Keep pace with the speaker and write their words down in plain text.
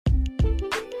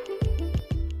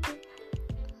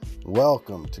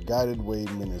Welcome to Guided Way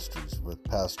Ministries with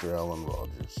Pastor Alan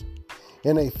Rogers.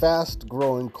 In a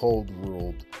fast-growing cold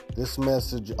world, this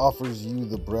message offers you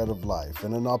the bread of life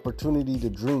and an opportunity to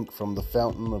drink from the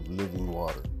fountain of living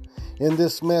water. In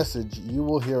this message, you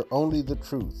will hear only the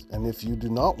truth, and if you do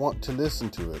not want to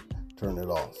listen to it, turn it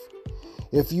off.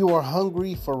 If you are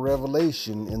hungry for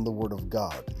revelation in the Word of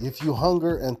God, if you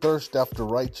hunger and thirst after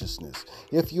righteousness,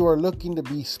 if you are looking to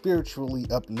be spiritually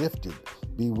uplifted,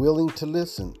 be willing to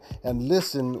listen and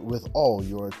listen with all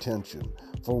your attention.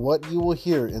 For what you will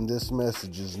hear in this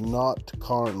message is not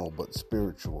carnal but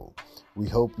spiritual. We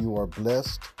hope you are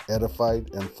blessed, edified,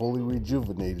 and fully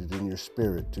rejuvenated in your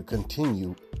spirit to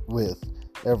continue with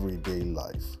everyday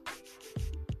life.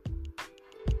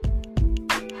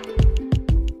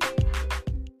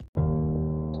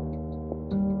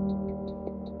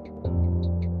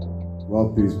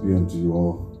 Well, peace be unto you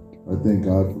all. I thank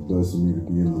God for blessing me to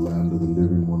be in the land of the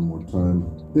living one more time.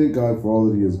 Thank God for all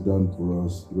that He has done for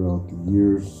us throughout the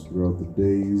years, throughout the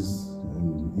days,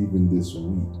 and even this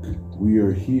week. We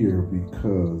are here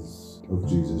because of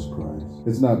Jesus Christ.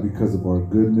 It's not because of our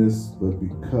goodness, but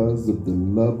because of the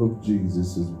love of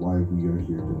Jesus is why we are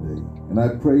here today. And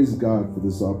I praise God for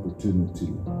this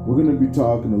opportunity. We're going to be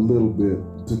talking a little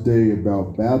bit today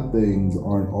about bad things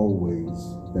aren't always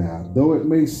bad. Though it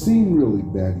may seem really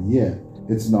bad, yet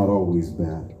it's not always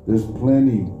bad. There's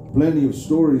plenty of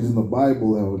stories in the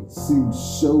Bible that would seem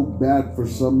so bad for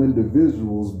some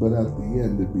individuals, but at the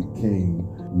end it became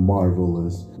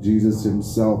marvelous. Jesus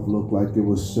himself looked like it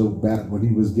was so bad when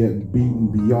he was getting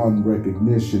beaten beyond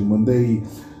recognition, when they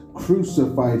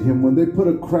crucified him, when they put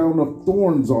a crown of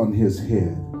thorns on his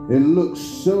head. It looked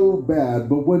so bad,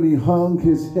 but when he hung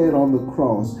his head on the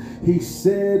cross, he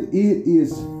said, "It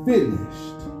is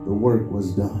finished." The work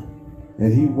was done.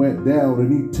 And he went down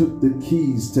and he took the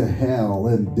keys to hell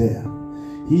and death.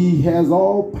 He has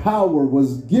all power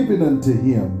was given unto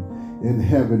him in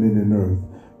heaven and in earth.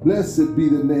 Blessed be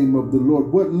the name of the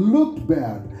Lord. What looked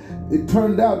bad, it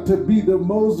turned out to be the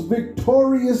most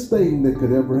victorious thing that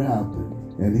could ever happen.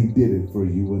 And he did it for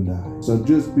you and I. So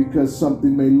just because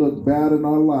something may look bad in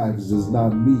our lives does not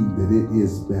mean that it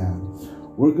is bad.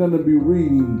 We're going to be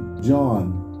reading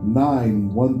John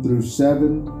 9, 1 through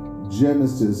 7,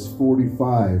 Genesis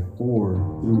 45,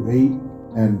 4 through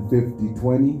 8, and 50,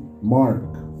 20, Mark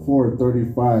 4,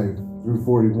 35 through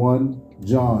 41,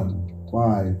 John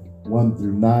 5, 1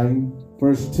 through 9,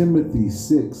 1 Timothy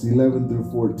 6, 11 through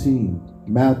 14,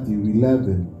 Matthew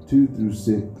 11, 2 through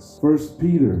 6, 1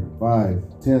 Peter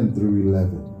 5, 10 through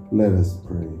 11. Let us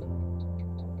pray.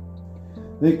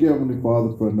 Thank you, Heavenly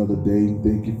Father, for another day.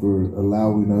 Thank you for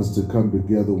allowing us to come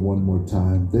together one more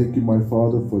time. Thank you, my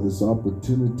Father, for this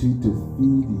opportunity to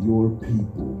feed your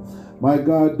people. My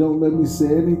God, don't let me say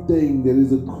anything that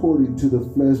is according to the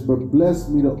flesh, but bless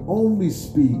me to only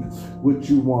speak what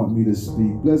you want me to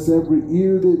speak. Bless every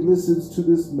ear that listens to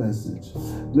this message.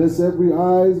 Bless every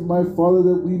eyes, my Father,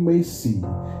 that we may see.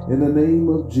 In the name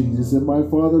of Jesus. And my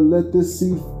Father, let this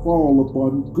seed fall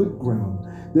upon good ground,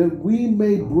 that we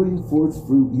may bring forth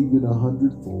fruit even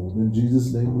 100-fold. In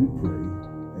Jesus' name we pray.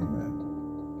 Amen.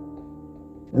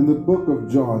 In the book of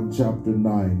John, chapter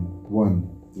 9, 1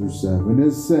 through 7,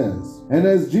 it says, "And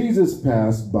as Jesus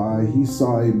passed by, he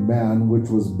saw a man which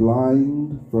was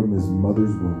blind from his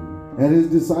mother's womb. And his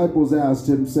disciples asked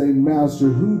him, saying, Master,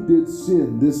 who did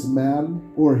sin, this man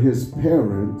or his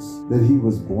parents, that he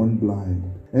was born blind?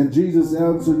 And Jesus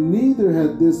answered, Neither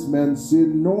had this man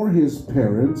sinned nor his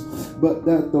parents, but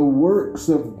that the works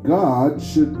of God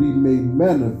should be made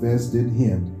manifest in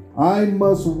him. I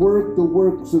must work the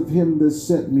works of him that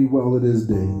sent me while it is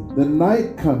day. The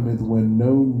night cometh when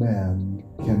no man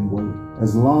can work.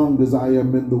 As long as I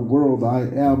am in the world, I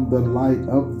am the light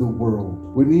of the world.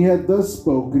 When he had thus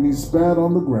spoken, he spat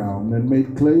on the ground, and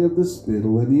made clay of the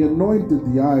spittle, and he anointed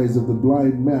the eyes of the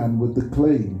blind man with the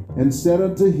clay, and said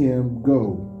unto him,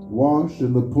 Go, wash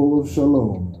in the pool of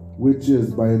Siloam, which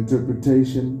is by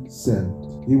interpretation sent.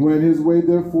 He went his way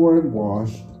therefore, and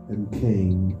washed, and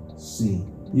came seeing."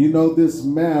 You know, this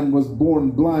man was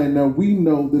born blind. Now we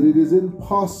know that it is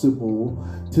impossible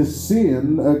to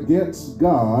sin against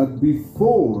God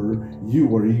before you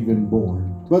were even born.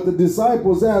 But the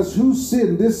disciples asked, who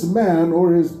sinned, this man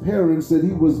or his parents, that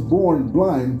he was born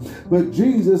blind? But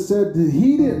Jesus said that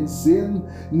he didn't sin,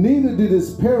 neither did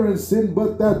his parents sin,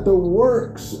 but that the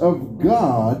works of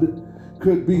God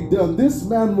could be done. This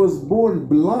man was born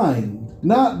blind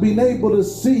not being able to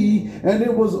see, and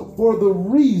it was for the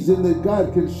reason that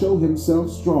God can show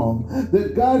himself strong,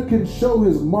 that God can show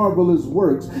his marvelous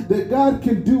works, that God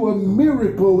can do a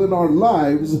miracle in our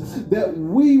lives, that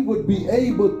we would be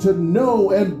able to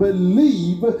know and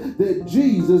believe that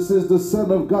Jesus is the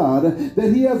Son of God,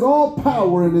 that he has all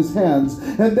power in his hands,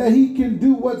 and that he can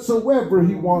do whatsoever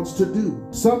he wants to do.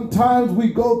 Sometimes we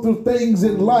go through things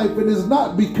in life, and it's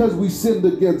not because we sinned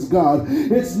against God.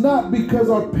 It's not because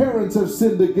our parents have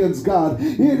sinned against God.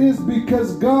 It is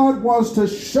because God wants to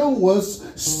show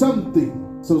us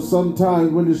something. So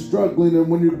sometimes when you're struggling and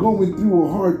when you're going through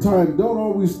a hard time, don't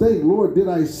always think, Lord, did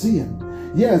I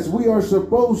sin? Yes, we are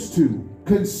supposed to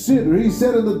consider. He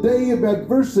said in the day of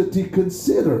adversity,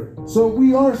 consider. So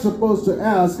we are supposed to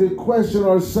ask and question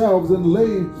ourselves and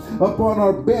lay upon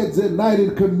our beds at night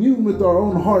and commune with our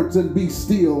own hearts and be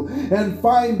still and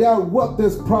find out what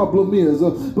this problem is.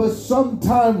 But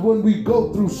sometimes when we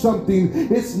go through something,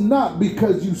 it's not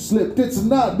because you slipped. It's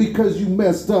not because you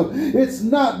messed up. It's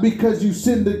not because you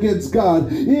sinned against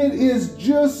God. It is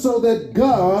just so that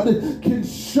God can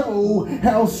show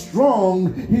how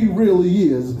strong he really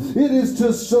is. It is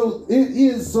so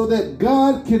that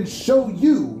God can show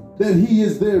you that he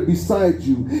is there beside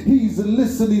you. He's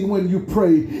listening when you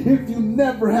pray. If you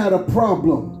never had a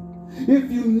problem, if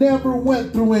you never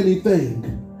went through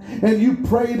anything, and you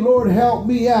prayed, Lord, help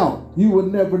me out, you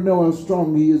would never know how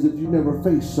strong he is if you never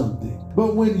faced something.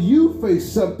 But when you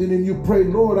face something and you pray,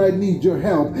 Lord, I need your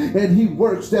help, and he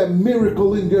works that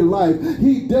miracle in your life,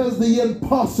 he does the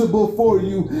impossible for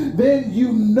you, then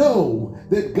you know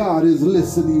that God is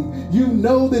listening. You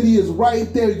know that he is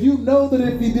right there. You know that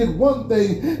if he did one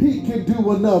thing, he can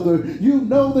do another. You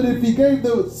know that if he gave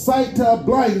the sight to a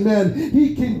blind man,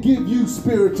 he can give you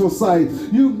spiritual sight.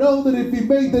 You know that if he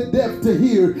made the deaf to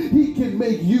hear, he can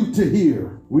make you to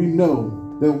hear. We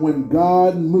know that when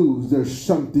God moves, there's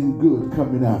something good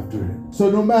coming after it. So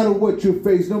no matter what you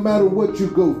face, no matter what you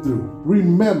go through,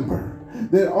 remember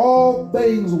that all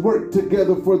things work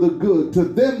together for the good to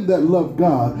them that love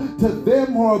God, to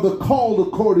them who are the called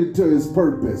according to his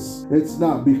purpose. It's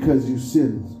not because you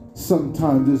sinned.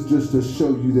 Sometimes it's just to show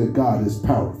you that God is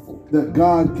powerful, that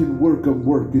God can work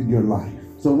in your life.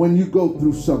 So when you go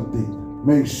through something,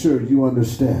 make sure you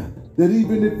understand that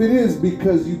even if it is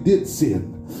because you did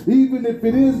sin, even if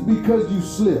it is because you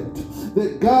slipped,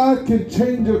 that God can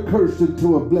change a curse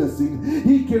into a blessing.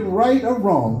 He can right a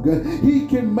wrong. He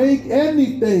can make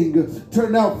anything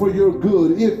turn out for your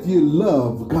good if you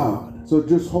love God. So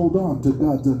just hold on to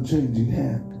God's unchanging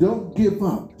hand. Don't give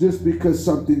up just because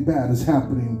something bad is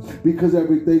happening, because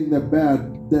everything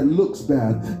that looks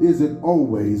bad isn't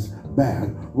always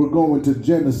bad. We're going to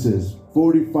Genesis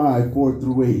 45,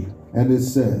 4-8, and it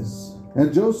says,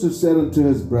 And Joseph said unto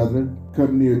his brethren,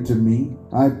 Come near to me,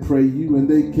 I pray you. And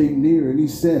they came near, and he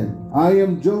said, I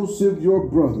am Joseph your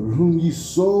brother, whom ye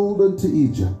sold unto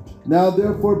Egypt. Now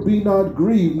therefore be not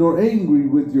grieved nor angry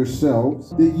with yourselves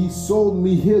that ye sold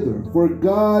me hither, for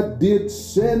God did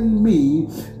send me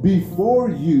before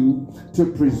you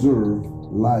to preserve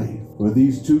life. For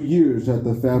these 2 years hath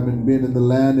the famine been in the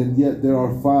land, and yet there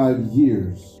are 5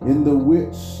 years, in the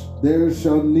which there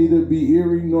shall neither be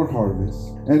earing nor harvest.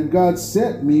 And God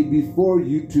sent me before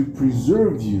you to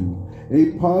preserve you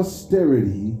a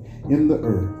posterity in the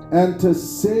earth, and to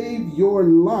save your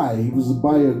lives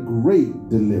by a great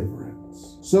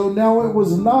deliverance. So now it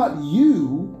was not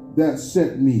you that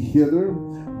sent me hither,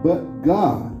 but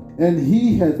God. And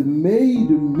he hath made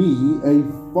me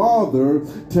a father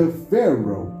to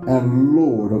Pharaoh, and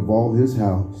Lord of all his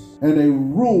house, and a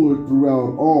ruler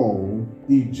throughout all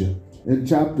Egypt. In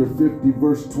chapter 50,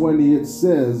 verse 20, it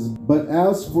says, But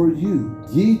as for you,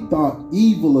 ye thought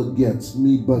evil against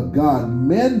me, but God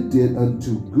meant it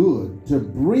unto good, to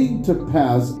bring to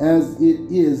pass as it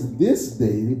is this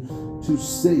day, to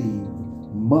save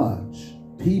much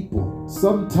people.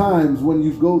 Sometimes when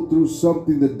you go through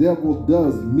something, the devil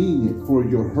does mean it for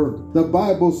your hurt. The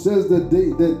Bible says that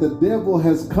the devil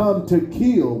has come to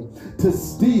kill, to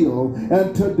steal,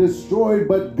 and to destroy,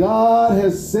 but God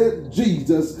has sent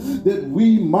Jesus that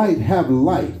we might have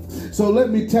life. So let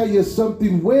me tell you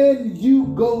something. When you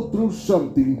go through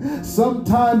something,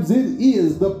 sometimes it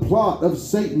is the plot of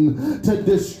Satan to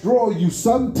destroy you.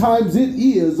 Sometimes it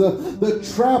is the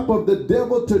trap of the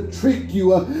devil to trick you,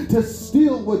 to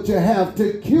steal what you have,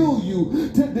 to kill you,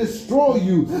 to destroy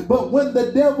you. But when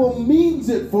the devil means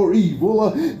it for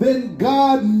evil, then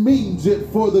God means it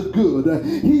for the good.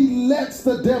 He lets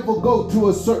the devil go to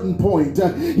a certain point.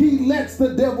 He lets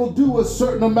the devil do a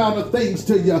certain amount of things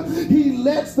to you. He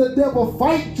lets the devil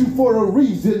fight you for a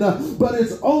reason, but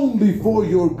it's only for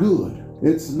your good.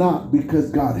 It's not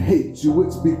because God hates you.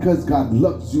 It's because God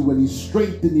loves you and He's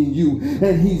strengthening you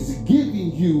and He's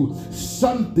giving you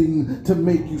something to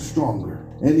make you stronger.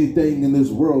 Anything in this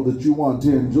world that you want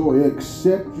to enjoy,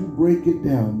 except you break it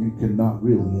down, you cannot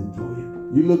really enjoy it.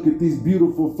 You look at these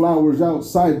beautiful flowers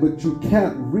outside, but you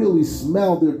can't really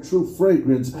smell their true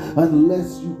fragrance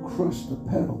unless you crush the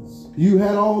petals. You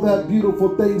had all that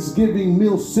beautiful Thanksgiving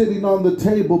meal sitting on the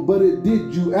table, but it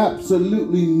did you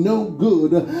absolutely no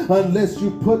good unless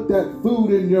you put that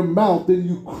food in your mouth and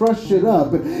you crush it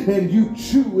up and you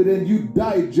chew it and you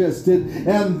digest it,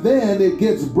 and then it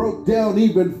gets broke down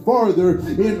even farther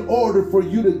in order for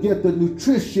you to get the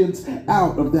nutrients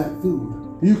out of that food.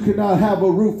 You cannot have a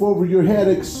roof over your head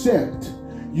except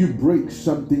you break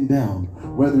something down,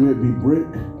 whether it be brick,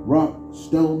 rock,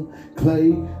 stone, clay,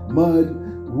 mud,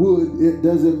 wood. It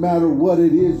doesn't matter what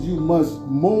it is. You must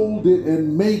mold it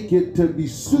and make it to be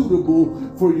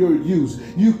suitable for your use.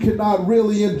 You cannot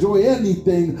really enjoy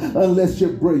anything unless you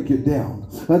break it down.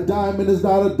 A diamond is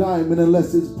not a diamond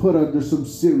unless it's put under some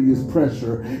serious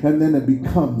pressure, and then it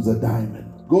becomes a diamond.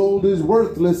 Gold is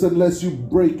worthless unless you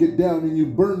break it down and you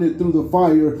burn it through the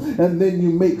fire and then you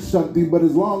make something. But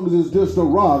as long as it's just a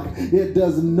rock, it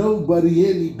does nobody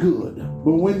any good.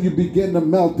 But when you begin to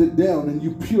melt it down and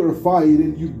you purify it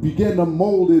and you begin to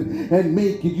mold it and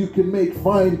make it, you can make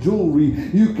fine jewelry.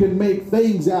 You can make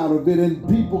things out of it and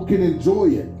people can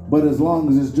enjoy it. But as long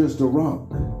as it's just a rock,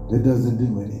 it doesn't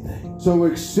do anything. So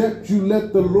except you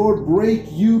let the Lord break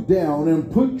you down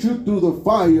and put you through the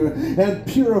fire and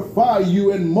purify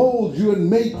you and mold you and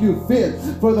make you fit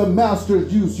for the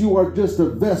master's use, you are just a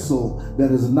vessel that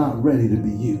is not ready to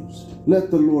be used. Let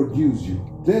the Lord use you.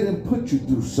 Let Him put you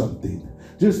through something.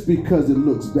 Just because it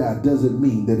looks bad doesn't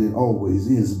mean that it always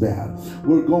is bad.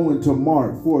 We're going to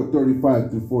Mark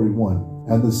 4:35 through 41.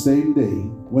 And the same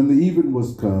day, when the even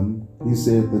was come, He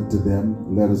said unto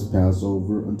them, Let us pass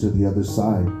over unto the other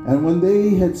side. And when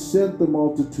they had sent the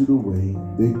multitude away,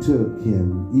 they took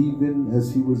Him, even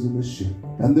as He was in the ship.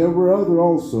 And there were other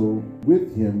also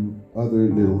with Him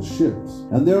other little ships.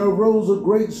 And there arose a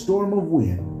great storm of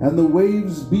wind, and the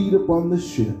waves beat upon the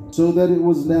ship, so that it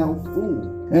was now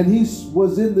full. And He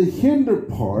was in the hinder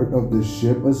part of the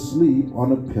ship, asleep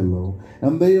on a pillow.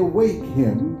 And they awake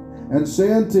Him, and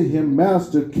say unto Him,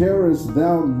 Master, carest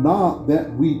thou not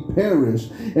that we perish?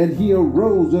 And He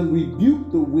arose and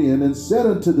rebuked the wind, and said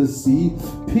unto the sea,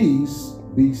 Peace,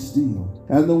 be still.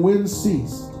 And the wind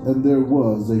ceased, and there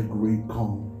was a great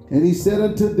calm. And He said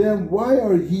unto them, Why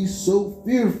are ye so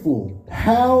fearful?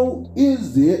 How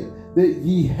is it that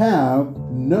ye have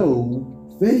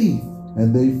no faith?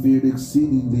 And they feared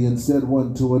exceedingly, and said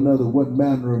one to another, What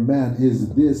manner of man is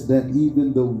this, that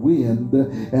even the wind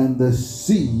and the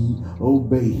sea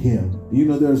obey Him? You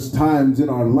know, there's times in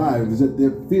our lives that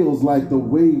it feels like the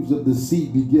waves of the sea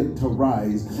begin to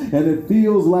rise, and it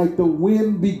feels like the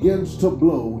wind begins to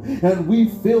blow, and we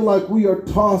feel like we are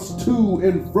tossed to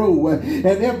and fro, and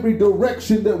every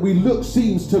direction that we look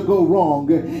seems to go wrong,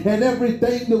 and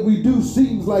everything that we do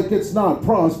seems like it's not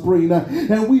prospering,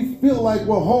 and we feel like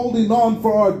we're holding on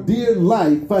for our dear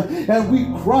life, and we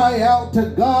cry out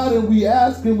to God, and we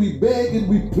ask and we beg and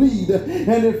we plead,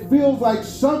 and it feels like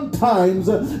sometimes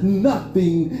nothing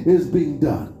is being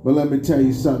done. But let me tell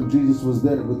you something, Jesus was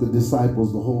there with the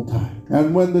disciples the whole time.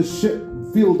 And when the ship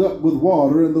filled up with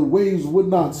water and the waves would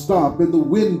not stop and the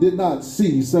wind did not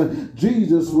cease,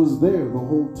 Jesus was there the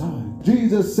whole time.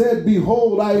 Jesus said,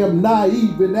 Behold, I am nigh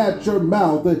even at your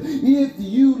mouth. If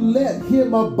you let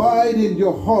Him abide in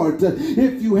your heart,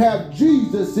 if you have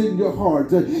Jesus in your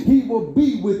heart, He will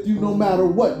be with you no matter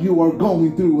what you are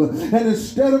going through. And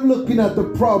instead of looking at the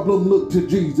problem, look to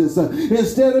Jesus.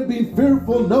 Instead of being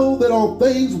fearful, know that all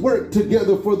things work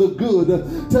together for the good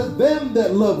to them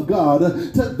that love God,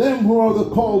 to them who are the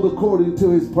called according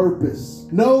to His purpose.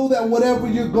 Know that whatever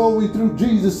you're going through,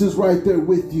 Jesus is right there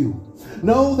with you.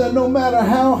 Know that no matter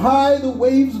how high the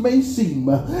waves may seem,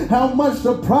 how much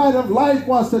the pride of life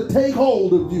wants to take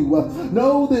hold of you,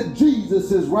 know that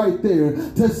Jesus is right there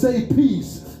to say,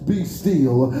 Peace, be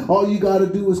still. All you got to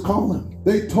do is call Him.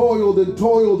 They toiled and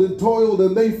toiled and toiled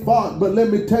and they fought, but let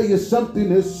me tell you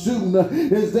something, as soon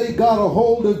as they got a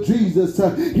hold of Jesus,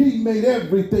 He made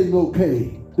everything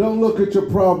okay. Don't look at your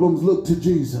problems, look to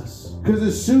Jesus. Because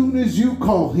as soon as you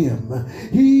call Him,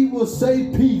 He will say,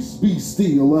 Peace, be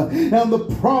still. And the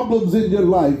problems in your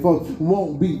life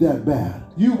won't be that bad.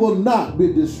 You will not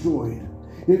be destroyed.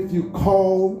 If you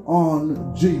call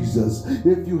on Jesus,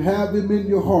 if you have him in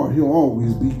your heart, he'll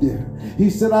always be there. He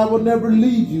said, I will never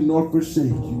leave you nor forsake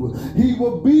you. He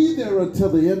will be there until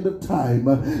the end of time.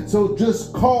 So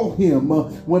just call him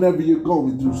whenever you're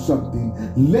going through something.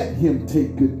 Let him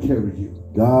take good care of you.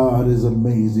 God is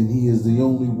amazing. He is the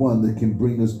only one that can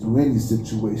bring us through any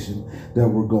situation that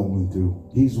we're going through.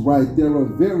 He's right there, a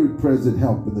very present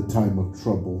help in the time of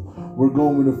trouble. We're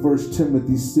going to 1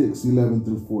 Timothy 6, 11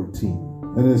 through 14.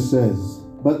 And it says,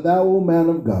 But thou, O man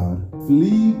of God,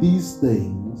 flee these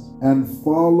things and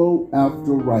follow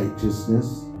after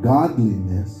righteousness,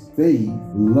 godliness, faith,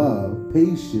 love,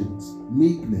 patience,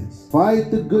 meekness.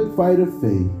 Fight the good fight of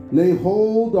faith. Lay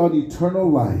hold on eternal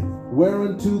life,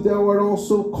 whereunto thou art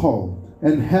also called,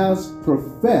 and hast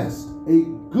professed a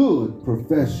good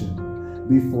profession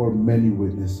before many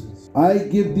witnesses. I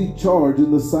give thee charge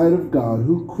in the sight of God,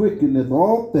 who quickeneth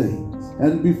all things,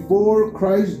 and before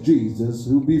Christ Jesus,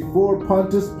 who before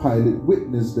Pontius Pilate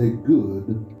witnessed a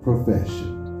good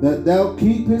profession, that thou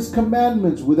keep his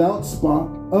commandments without spot,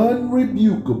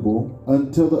 unrebukable,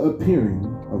 until the appearing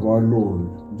of our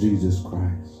Lord Jesus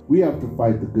Christ. We have to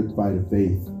fight the good fight of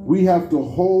faith. We have to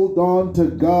hold on to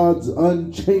God's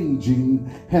unchanging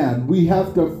hand. We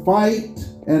have to fight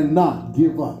and not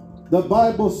give up. The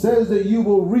Bible says that you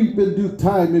will reap in due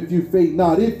time if you faint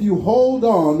not. If you hold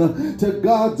on to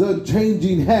God's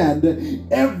unchanging hand,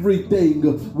 everything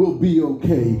will be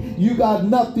okay. You got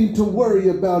nothing to worry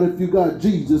about if you got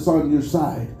Jesus on your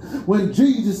side. When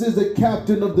Jesus is the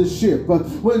captain of the ship,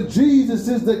 when Jesus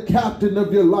is the captain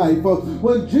of your life,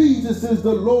 when Jesus is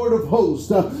the Lord of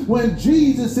hosts, when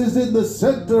Jesus is in the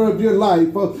center of your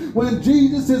life, when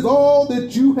Jesus is all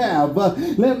that you have,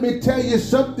 let me tell you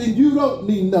something, you don't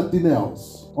need nothing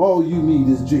else. All you need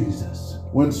is Jesus.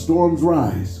 When storms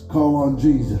rise, call on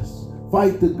Jesus.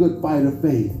 Fight the good fight of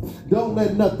faith. Don't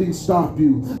let nothing stop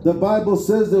you. The Bible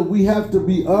says that we have to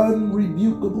be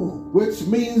unrebukable, which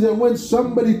means that when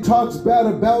somebody talks bad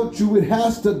about you, it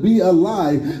has to be a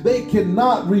lie. They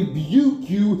cannot rebuke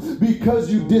you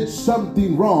because you did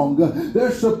something wrong.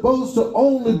 They're supposed to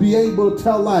only be able to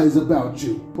tell lies about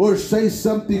you or say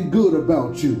something good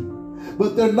about you.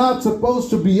 But they're not supposed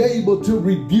to be able to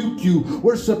rebuke you.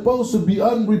 We're supposed to be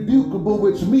unrebukable,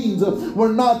 which means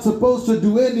we're not supposed to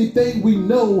do anything we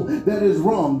know that is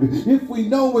wrong. If we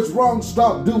know it's wrong,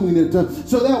 stop doing it.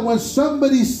 So that when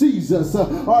somebody sees us,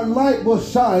 our light will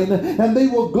shine and they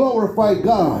will glorify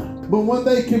God. But when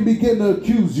they can begin to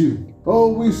accuse you,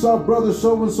 oh, we saw brother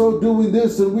so-and-so doing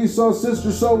this, and we saw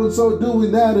sister so-and-so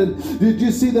doing that, and did you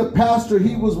see the pastor?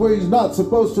 He was where he's not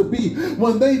supposed to be.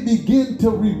 When they begin to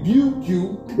rebuke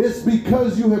you, it's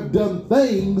because you have done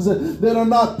things that are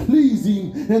not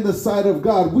pleasing in the sight of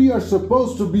God. We are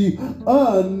supposed to be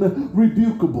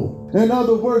unrebukable. In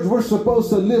other words, we're supposed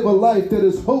to live a life that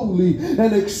is holy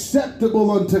and acceptable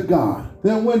unto God.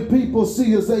 Then when people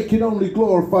see us, they can only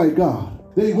glorify God.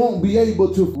 They won't be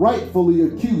able to rightfully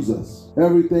accuse us.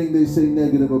 Everything they say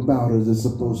negative about us is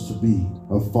supposed to be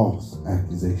a false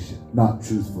accusation, not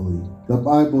truthfully. The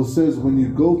Bible says when you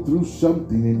go through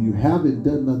something and you haven't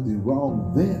done nothing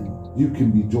wrong, then you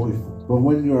can be joyful. But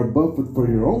when you are buffeted for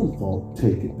your own fault,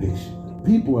 take it patiently.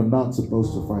 People are not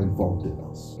supposed to find fault in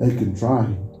us. They can try,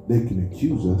 they can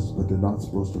accuse us, but they're not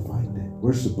supposed to find it.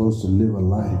 We're supposed to live a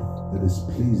life that is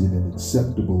pleasing and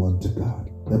acceptable unto God,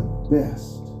 the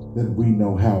best that we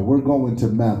know how. We're going to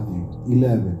Matthew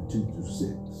 11,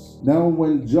 2-6. Now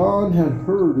when John had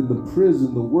heard in the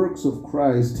prison the works of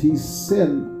Christ, he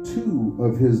sent 2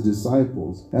 of his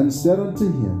disciples and said unto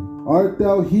him, Art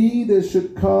thou he that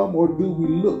should come, or do we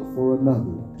look for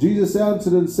another? Jesus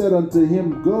answered and said unto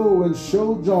him, Go and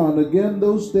show John again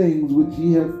those things which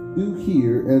ye do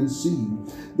hear and see.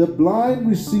 The blind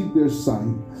receive their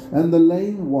sight, and the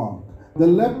lame walk. The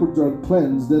lepers are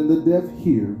cleansed, and the deaf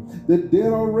hear. The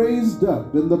dead are raised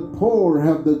up, and the poor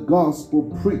have the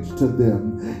gospel preached to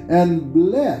them. And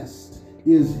blessed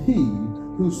is he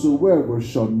whosoever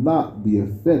shall not be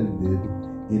offended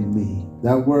in me.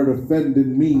 That word offended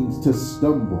means to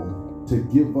stumble, to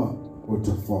give up, or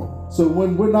to fall. So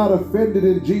when we're not offended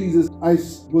in Jesus, I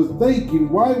was thinking,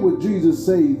 why would Jesus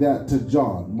say that to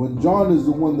John? When John is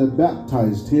the one that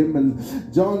baptized him,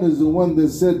 and John is the one that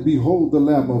said, Behold the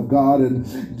Lamb of God,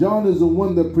 and John is the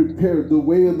one that prepared the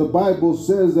way. And the Bible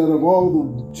says that of all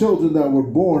the children that were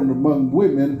born among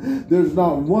women, there's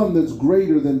not one that's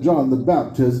greater than John the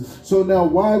Baptist. So now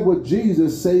why would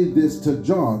Jesus say this to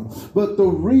John? But the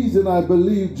reason I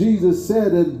believe Jesus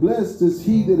said, and blessed is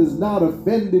he that is not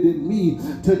offended in me,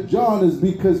 to John, John is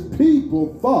because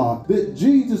people thought that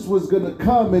Jesus was going to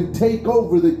come and take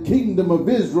over the kingdom of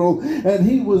Israel, and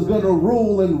he was going to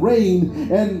rule and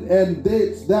reign, and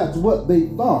that's what they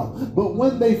thought. But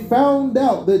when they found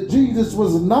out that Jesus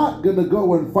was not going to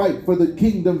go and fight for the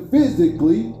kingdom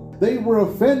physically, they were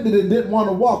offended and didn't want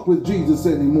to walk with Jesus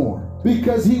anymore,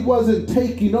 because he wasn't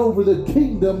taking over the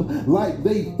kingdom like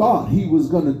they thought he was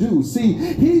going to do. See,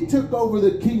 he took over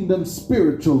the kingdom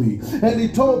spiritually, and he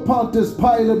told Pontius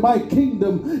Pilate, my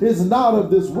kingdom is not of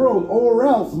this world, or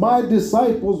else my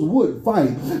disciples would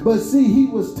fight. But see, he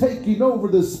was taking over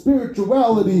the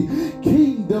spirituality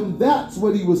kingdom. That's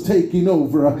what he was taking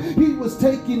over. He was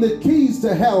taking the keys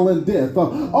to hell and death.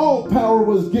 All power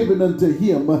was given unto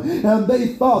him, and they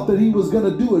thought that he was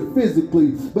going to do it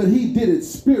physically, but he did it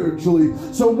spiritually.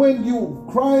 So when you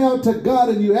cry out to God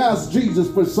and you ask Jesus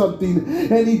for something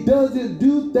and he doesn't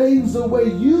do things the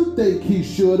way you think he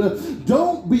should,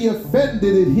 don't be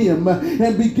offended at him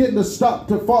and begin to stop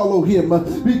to follow him.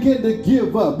 Begin to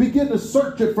give up. Begin to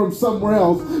search it from somewhere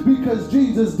else, because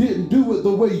Jesus didn't do it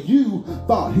the way you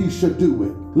thought he should do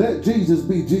it. Let Jesus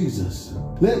be Jesus.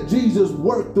 Let Jesus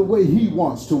work the way he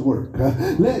wants to work.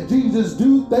 Let Jesus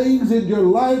do things in your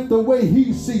life the way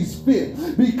he sees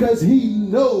fit, because he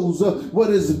knows what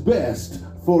is best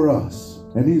for us.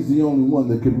 And he's the only one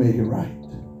that can make it right.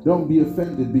 Don't be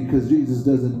offended because Jesus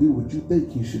doesn't do what you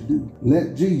think he should do.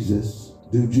 Let Jesus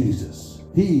do Jesus.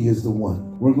 He is the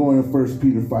one. We're going to 1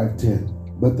 Peter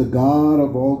 5:10. But the God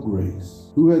of all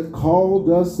grace, who hath called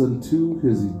us unto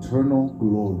his eternal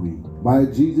glory by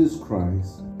Jesus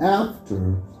Christ,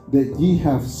 after that ye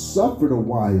have suffered a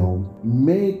while,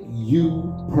 make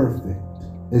you perfect,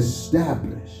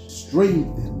 establish,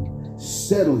 strengthen,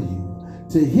 settle you.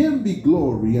 To him be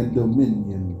glory and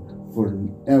dominion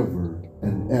forever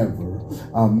and ever.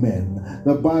 Amen.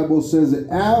 The Bible says that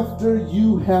after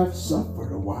you have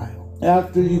suffered a while,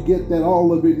 after you get that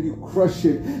all of it, you crush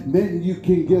it, then you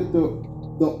can get the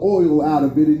oil out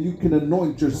of it and you can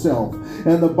anoint yourself.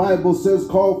 And the Bible says,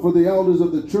 call for the elders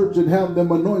of the church and have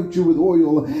them anoint you with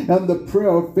oil, and the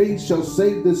prayer of faith shall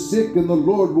save the sick, and the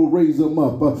Lord will raise them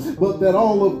up. But that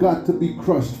olive got to be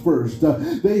crushed first.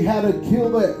 They had to kill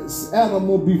the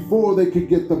animal before they could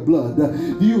get the blood.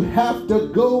 You have to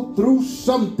go through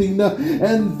something,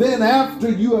 and then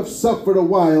after you have suffered a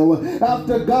while,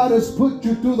 after God has put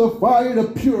you through the fire to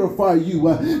purify you,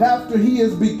 after he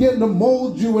has begun to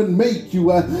mold you and make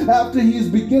you, after he's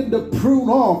begun to prune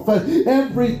off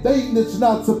everything that's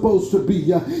not supposed to be.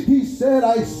 He said,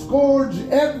 I scourge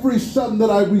every son that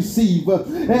I receive,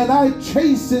 and I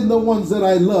chasten the ones that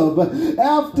I love.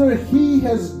 After he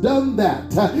has done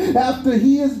that, after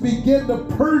he has begun to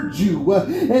purge you,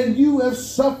 and you have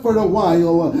suffered a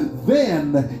while,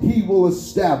 then he will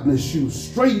establish you,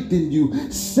 strengthen you,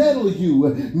 settle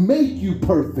you, make you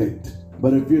perfect.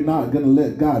 But if you're not going to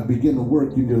let God begin to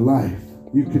work in your life,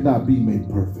 you cannot be made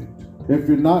perfect. If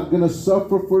you're not going to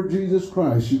suffer for Jesus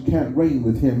Christ, you can't reign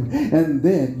with him, and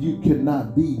then you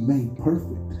cannot be made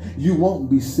perfect. You won't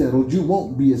be settled. You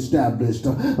won't be established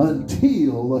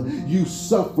until you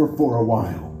suffer for a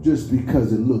while. Just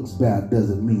because it looks bad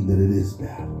doesn't mean that it is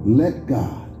bad. Let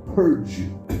God purge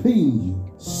you, clean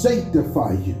you,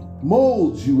 sanctify you,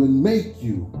 mold you, and make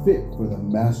you fit for the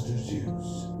master's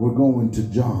use. We're going to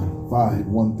John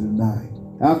 5:1-9.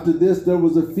 After this, there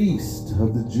was a feast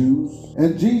of the Jews,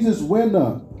 and Jesus went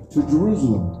up to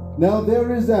Jerusalem. Now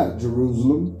there is at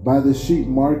Jerusalem by the sheep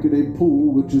market a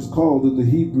pool, which is called in the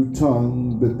Hebrew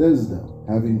tongue Bethesda,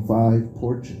 having 5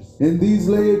 porches. In these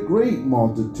lay a great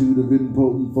multitude of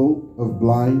impotent folk, of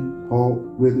blind, halt,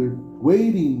 withered,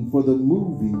 waiting for the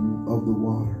moving of the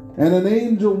water. And an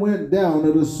angel went down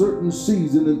at a certain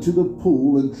season into the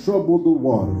pool and troubled the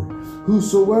water.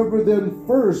 Whosoever then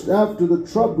first after the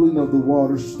troubling of the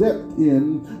water stepped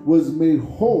in was made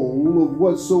whole of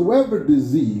whatsoever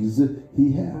disease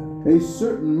he had. A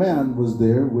certain man was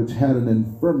there which had an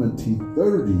infirmity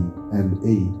 38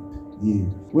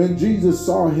 years. When Jesus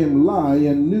saw him lie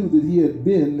and knew that he had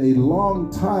been a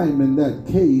long time in that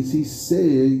case, he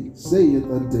saith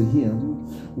unto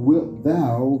him, Wilt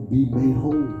thou be made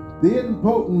whole? The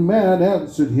impotent man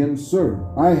answered him, Sir,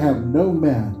 I have no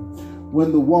man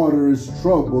when the water is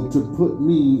troubled to put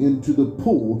me into the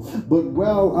pool, but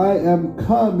while I am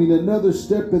coming, another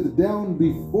steppeth down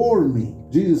before me.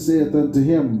 Jesus saith unto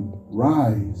him,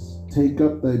 Rise, take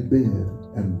up thy bed,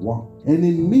 and walk. And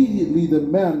immediately the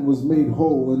man was made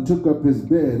whole, and took up his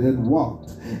bed and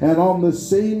walked. And on the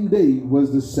same day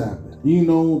was the Sabbath.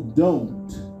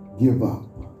 Don't give up.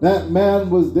 That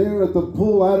man was there at the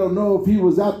pool. I don't know if he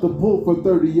was at the pool for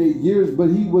 38 years, but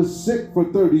he was sick for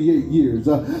 38 years.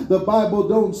 The Bible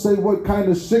don't say what kind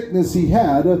of sickness he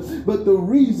had, but the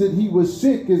reason he was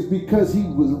sick is because he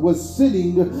was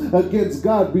sinning against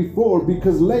God before,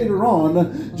 because later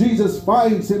on, Jesus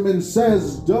finds him and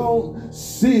says, don't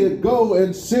sin, go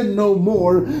and sin no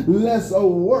more, lest a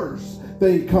worse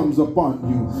thing comes upon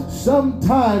you.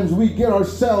 Sometimes we get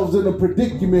ourselves in a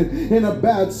predicament, in a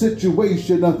bad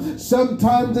situation.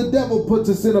 Sometimes the devil puts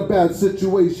us in a bad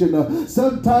situation.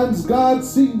 Sometimes God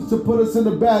seems to put us in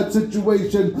a bad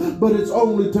situation, but it's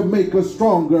only to make us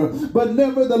stronger. But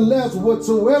nevertheless,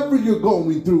 whatsoever you're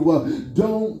going through,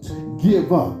 don't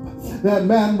give up. That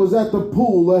man was at the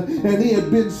pool and he had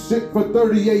been sick for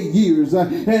 38 years.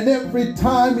 And every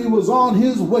time he was on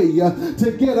his way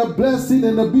to get a blessing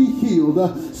and to be healed,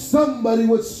 somebody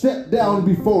would step down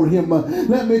before him.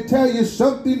 Let me tell you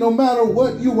something, no matter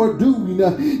what you are doing,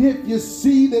 if you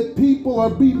see that people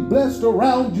are being blessed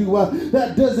around you,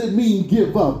 that doesn't mean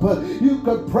give up. You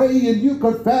could pray and you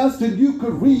could fast and you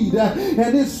could read,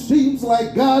 and it seems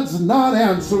like God's not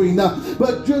answering.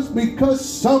 But just because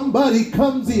somebody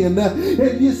comes in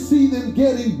and you see them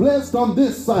getting blessed on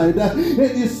this side,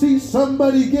 and you see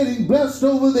somebody getting blessed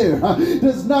over there,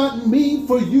 does not mean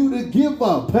for you to give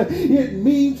up. It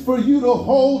means for you to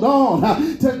hold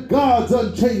on to God's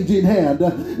unchanging hand.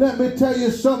 Let me tell you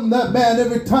something, that man,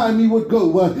 every time he would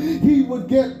go, he would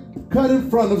get cut in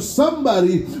front of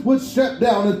somebody, would step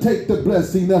down and take the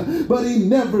blessing, but he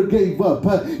never gave up.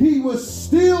 He was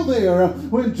still there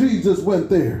when Jesus went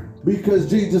there. Because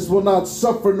Jesus will not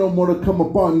suffer no more to come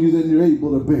upon you than you're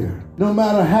able to bear. No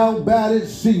matter how bad it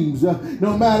seems,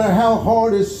 no matter how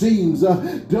hard it seems,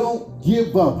 don't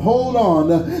give up. Hold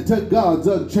on to God's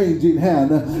unchanging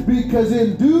hand, because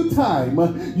in due time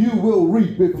you will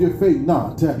reap if you faint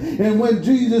not. And when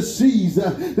Jesus sees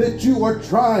that you are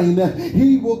trying,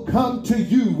 he will come to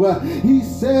you. He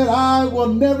said, I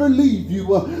will never leave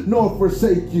you nor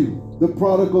forsake you. The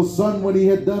prodigal son, when he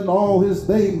had done all his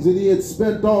things and he had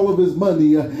spent all of his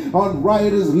money on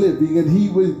riotous living, and he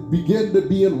would begin to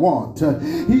be in want,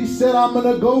 he said, I'm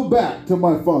going to go back to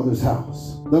my father's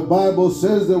house. The Bible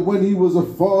says that when he was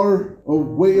afar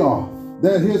away off,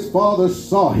 that his father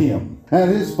saw him. And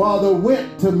his father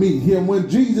went to meet him. When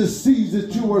Jesus sees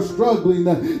that you are struggling,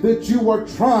 that you are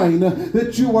trying,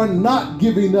 that you are not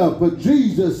giving up, but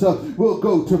Jesus will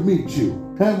go to meet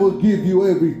you and will give you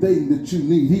everything that you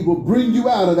need. He will bring you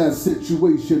out of that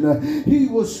situation. He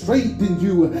will strengthen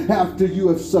you after you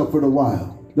have suffered a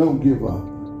while. Don't give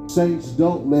up. Saints,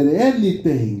 don't let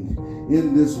anything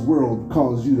in this world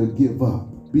cause you to give up.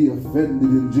 Be offended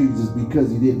in Jesus because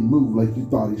he didn't move like you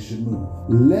thought he should move.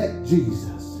 Let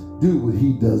Jesus do what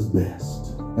he does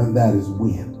best, and that is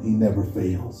win. He never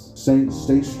fails. Saints,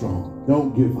 stay strong.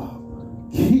 Don't give up.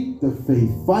 Keep the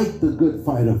faith. Fight the good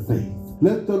fight of faith.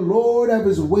 Let the Lord have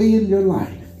his way in your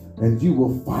life, and you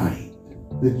will find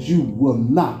that you will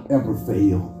not ever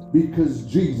fail, because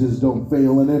Jesus don't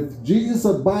fail. And if Jesus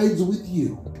abides with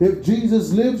you, if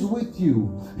Jesus lives with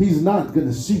you, he's not going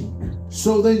to seek,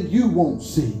 so then you won't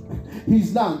seek.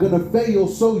 He's not going to fail,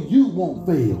 so you won't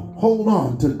fail. Hold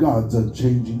on to God's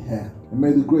unchanging hand. And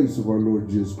may the grace of our Lord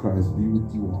Jesus Christ be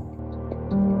with you all.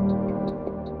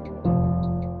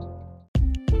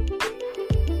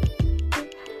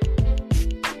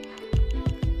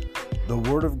 The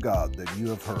word of God that you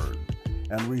have heard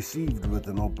and received with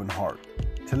an open heart,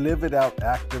 to live it out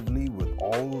actively with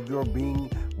all of your being,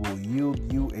 will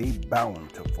yield you a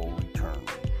bountiful return.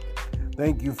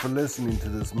 Thank you for listening to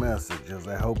this message, as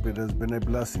I hope it has been a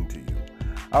blessing to you.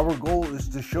 Our goal is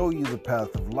to show you the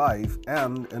path of life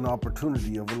and an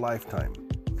opportunity of a lifetime.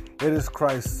 It is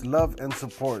Christ's love and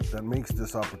support that makes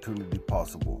this opportunity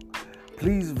possible.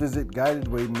 Please visit Guided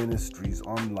Way Ministries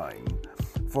online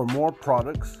for more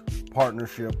products,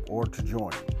 partnership, or to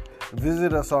join.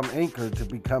 Visit us on Anchor to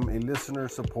become a listener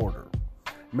supporter.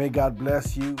 May God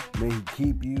bless you, may he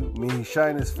keep you, may he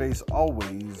shine his face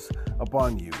always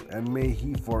upon you, and may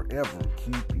he forever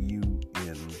keep you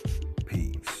in